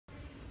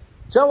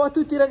Ciao a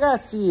tutti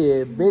ragazzi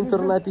e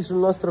bentornati sul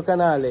nostro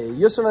canale.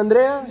 Io sono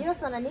Andrea. Io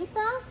sono Anita.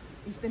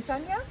 Ich bin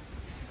Tanja.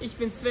 Ich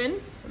bin Sven.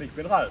 Und ich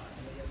bin Ralf.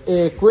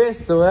 E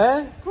questo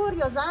è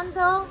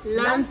Curiosando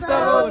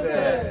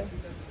Lanzarote.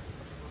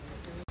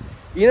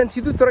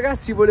 Innanzitutto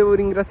ragazzi volevo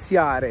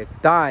ringraziare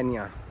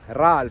Tania,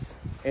 Ralf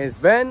e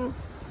Sven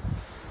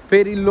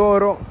per il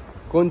loro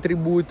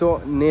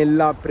contributo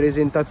nella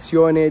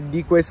presentazione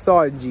di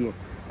quest'oggi.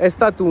 È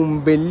stato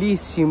un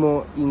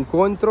bellissimo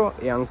incontro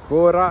e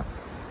ancora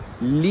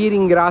li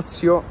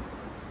ringrazio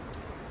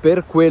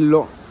per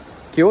quello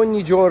che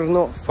ogni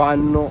giorno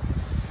fanno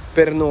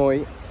per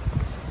noi.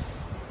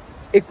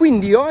 E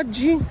quindi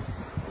oggi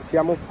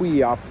siamo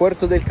qui a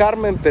Puerto del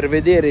Carmen per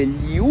vedere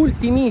gli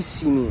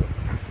ultimissimi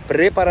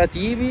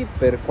preparativi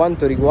per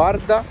quanto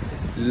riguarda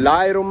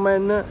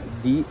l'Ironman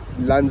di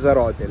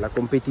Lanzarote, la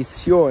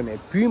competizione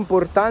più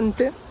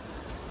importante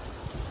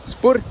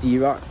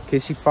sportiva che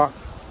si fa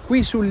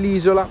qui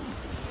sull'isola.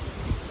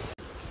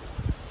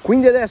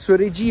 Quindi adesso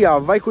regia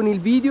vai con il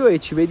video e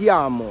ci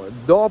vediamo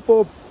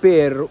dopo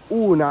per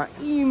una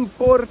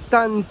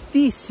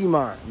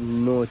importantissima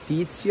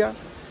notizia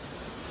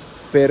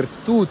per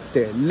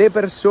tutte le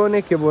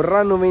persone che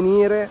vorranno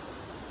venire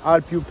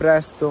al più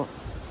presto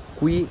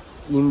qui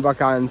in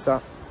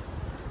vacanza.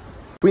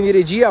 Quindi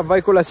regia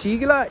vai con la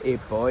sigla e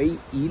poi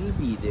il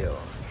video.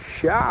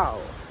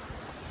 Ciao!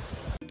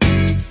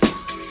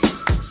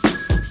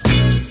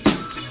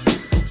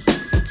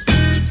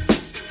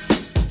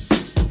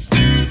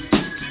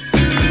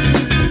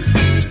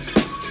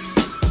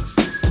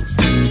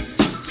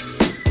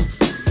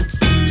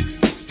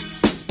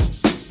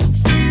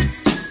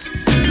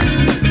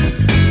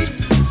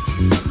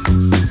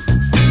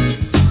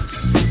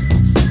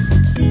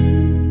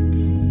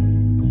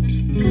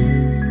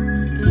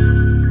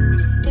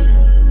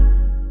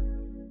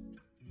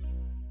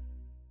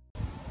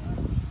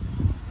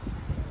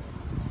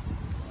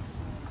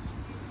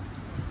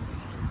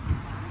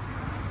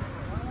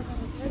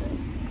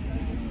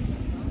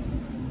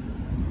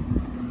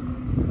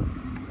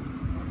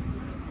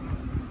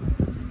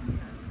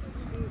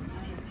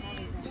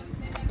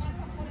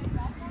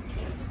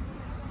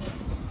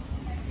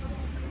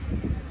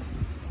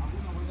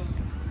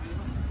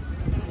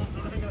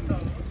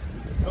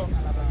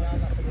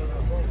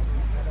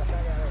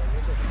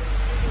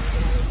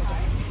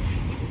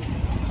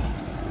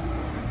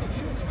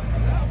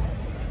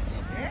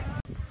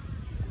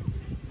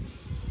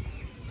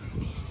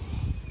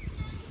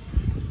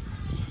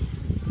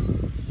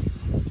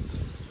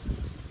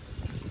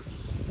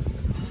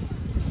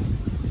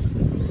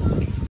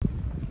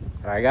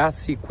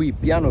 Ragazzi, qui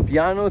piano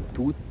piano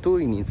tutto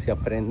inizia a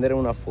prendere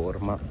una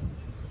forma.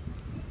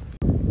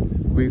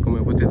 Qui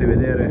come potete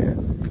vedere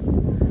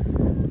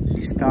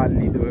gli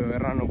stalli dove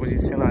verranno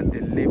posizionate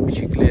le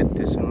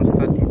biciclette sono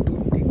stati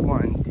tutti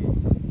quanti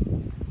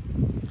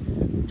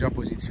già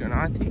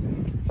posizionati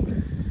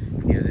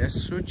e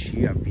adesso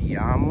ci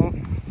avviamo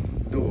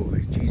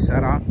dove ci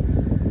sarà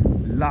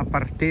la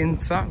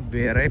partenza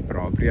vera e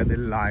propria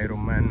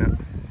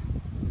dell'Ironman.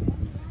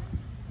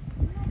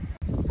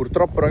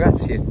 Purtroppo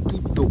ragazzi è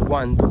tutto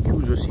quanto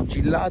chiuso,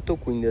 sigillato,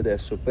 quindi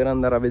adesso per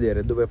andare a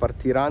vedere dove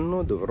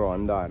partiranno dovrò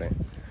andare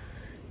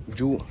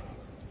giù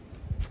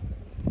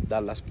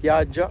dalla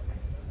spiaggia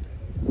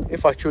e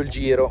faccio il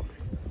giro.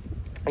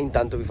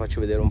 Intanto vi faccio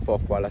vedere un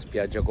po' qua la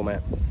spiaggia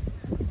com'è.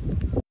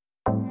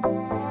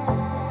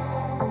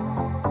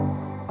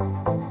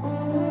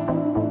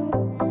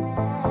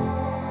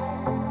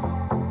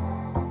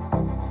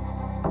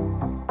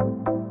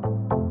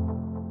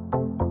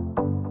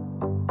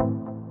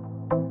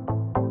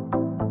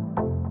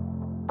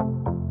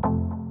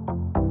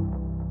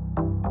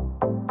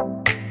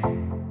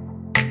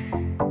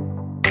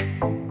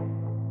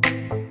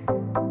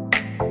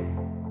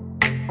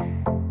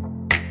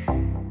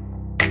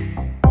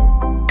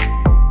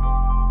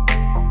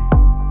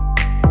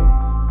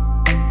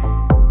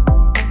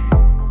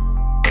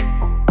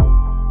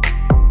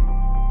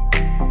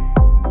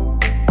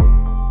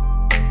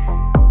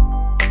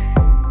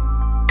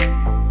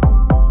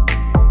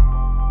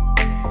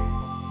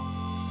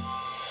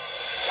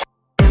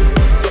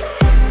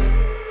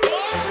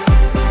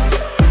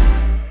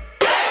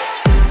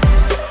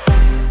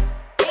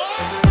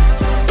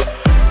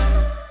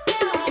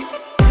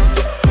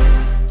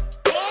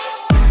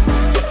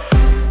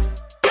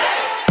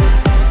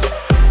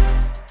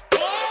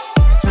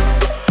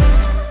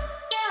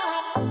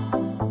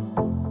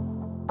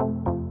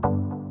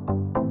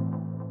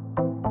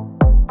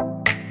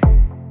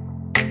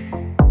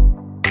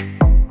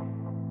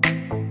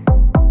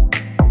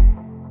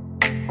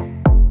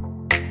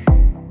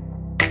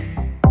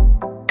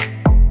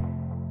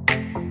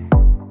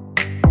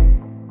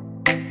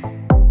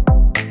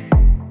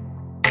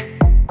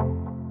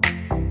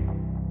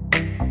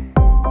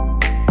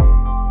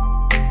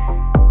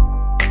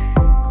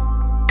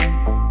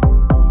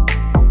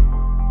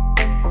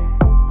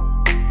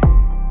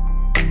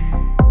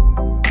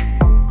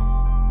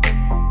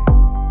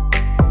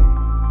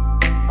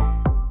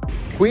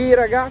 Qui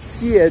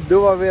ragazzi è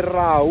dove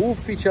avverrà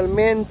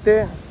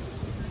ufficialmente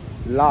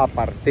la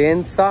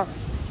partenza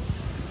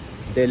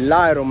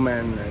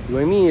dell'Ironman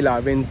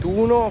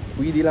 2021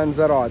 qui di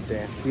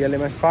Lanzarote. Qui alle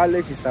mie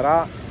spalle ci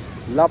sarà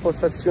la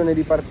postazione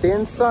di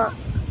partenza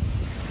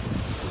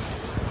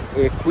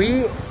e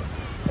qui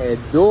è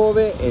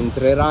dove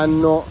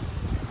entreranno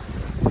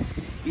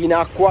in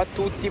acqua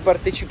tutti i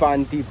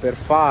partecipanti per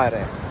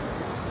fare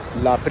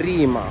la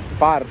prima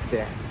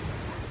parte,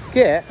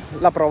 che è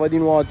la prova di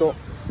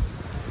nuoto.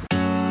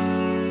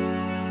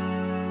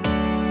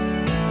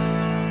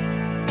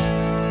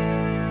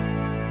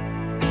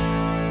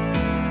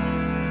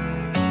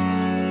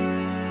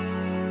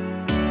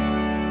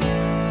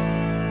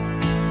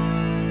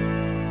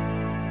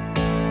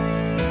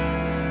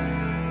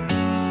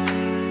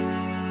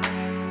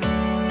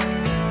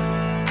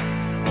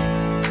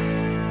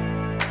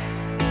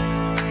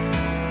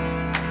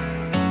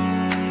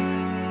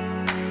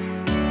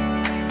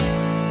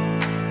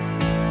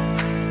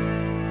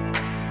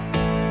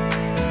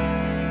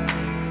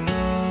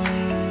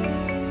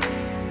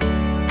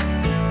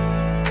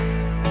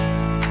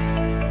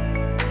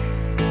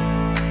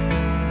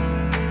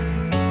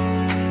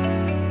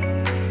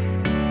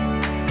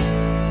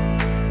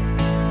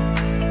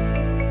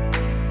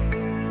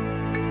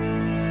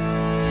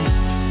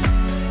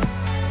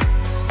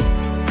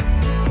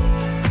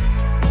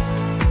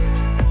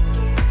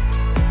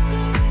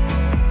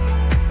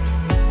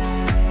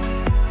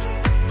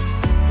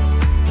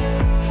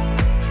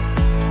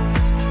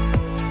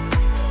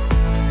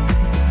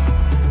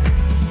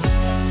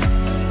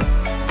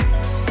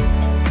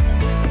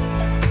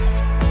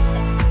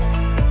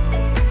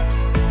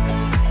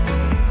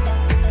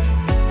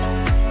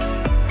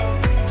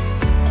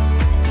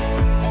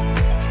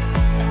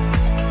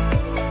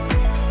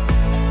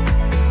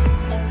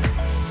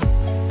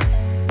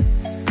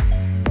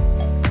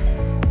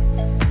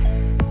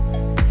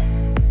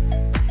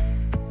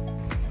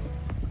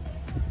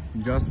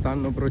 Già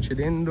stanno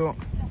procedendo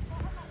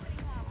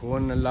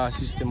con la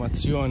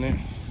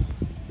sistemazione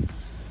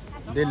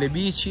delle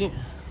bici.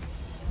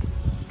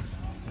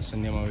 Adesso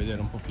andiamo a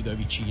vedere un po' più da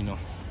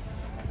vicino.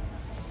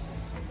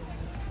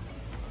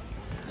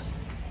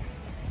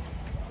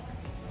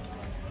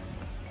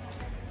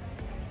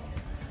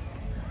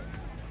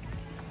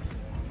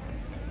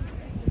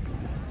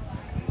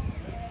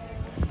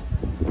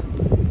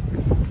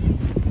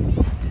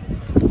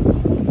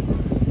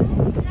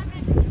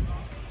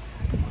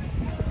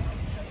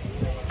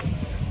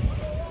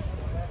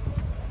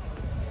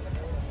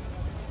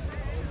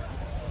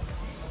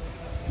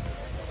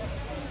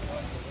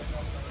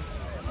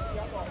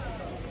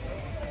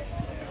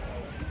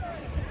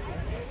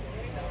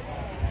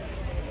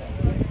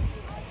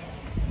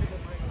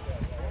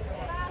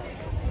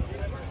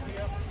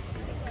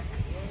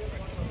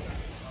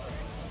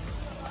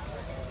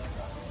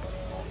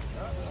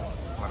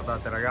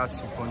 Guardate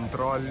ragazzi, i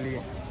controlli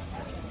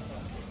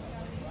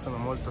sono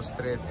molto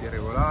stretti e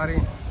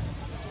regolari.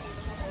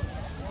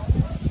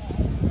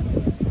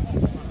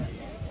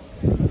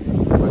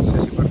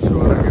 Qualsiasi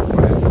persona che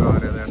vuole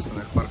entrare adesso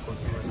nel parco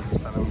chiuso gli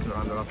stanno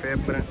misurando la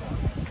febbre.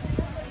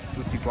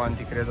 Tutti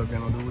quanti credo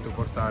abbiano dovuto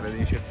portare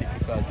dei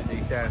certificati,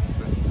 dei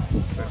test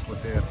per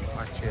poter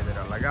accedere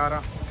alla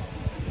gara.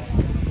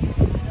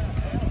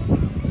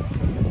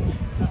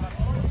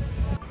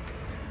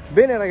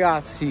 Bene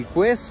ragazzi,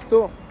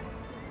 questo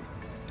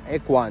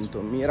è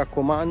quanto. Mi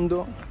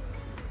raccomando,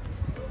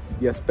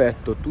 vi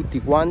aspetto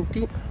tutti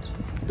quanti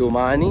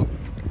domani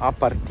a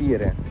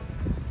partire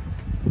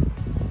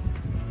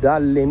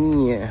dalle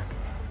mie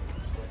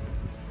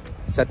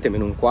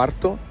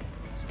 7:15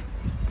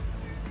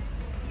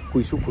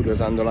 qui su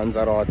Curiosando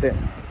Lanzarote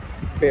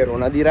per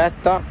una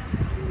diretta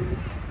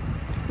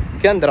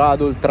che andrà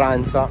ad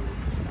oltranza.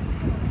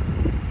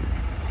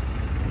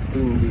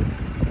 Quindi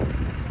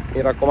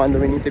mi raccomando,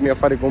 venitemi a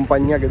fare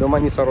compagnia che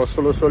domani sarò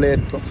solo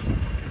soletto,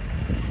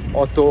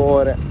 8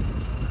 ore.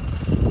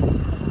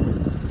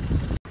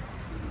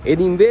 Ed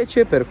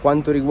invece per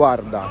quanto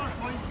riguarda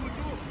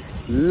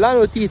la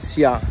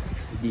notizia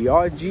di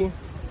oggi,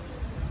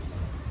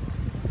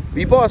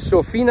 vi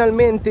posso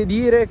finalmente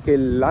dire che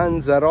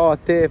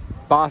Lanzarote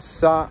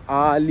passa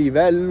a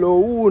livello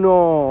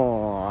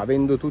 1,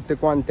 avendo tutte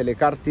quante le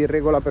carte in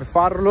regola per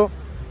farlo.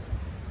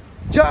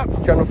 Già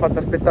ci hanno fatto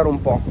aspettare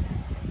un po',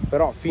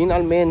 però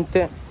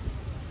finalmente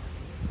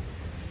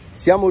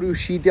siamo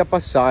riusciti a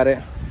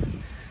passare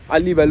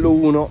al livello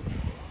 1.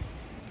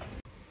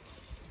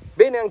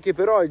 Bene, anche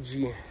per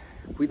oggi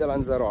qui da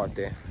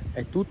Lanzarote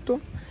è tutto.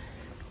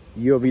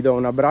 Io vi do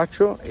un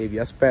abbraccio e vi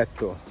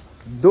aspetto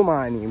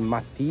domani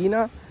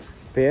mattina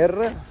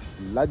per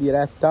la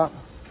diretta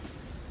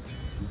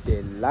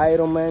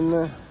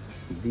dell'Ironman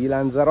di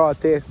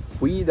Lanzarote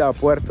qui da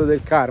Puerto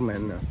del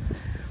Carmen.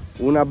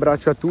 Un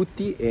abbraccio a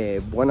tutti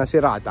e buona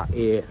serata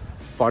e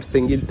forza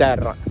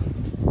Inghilterra!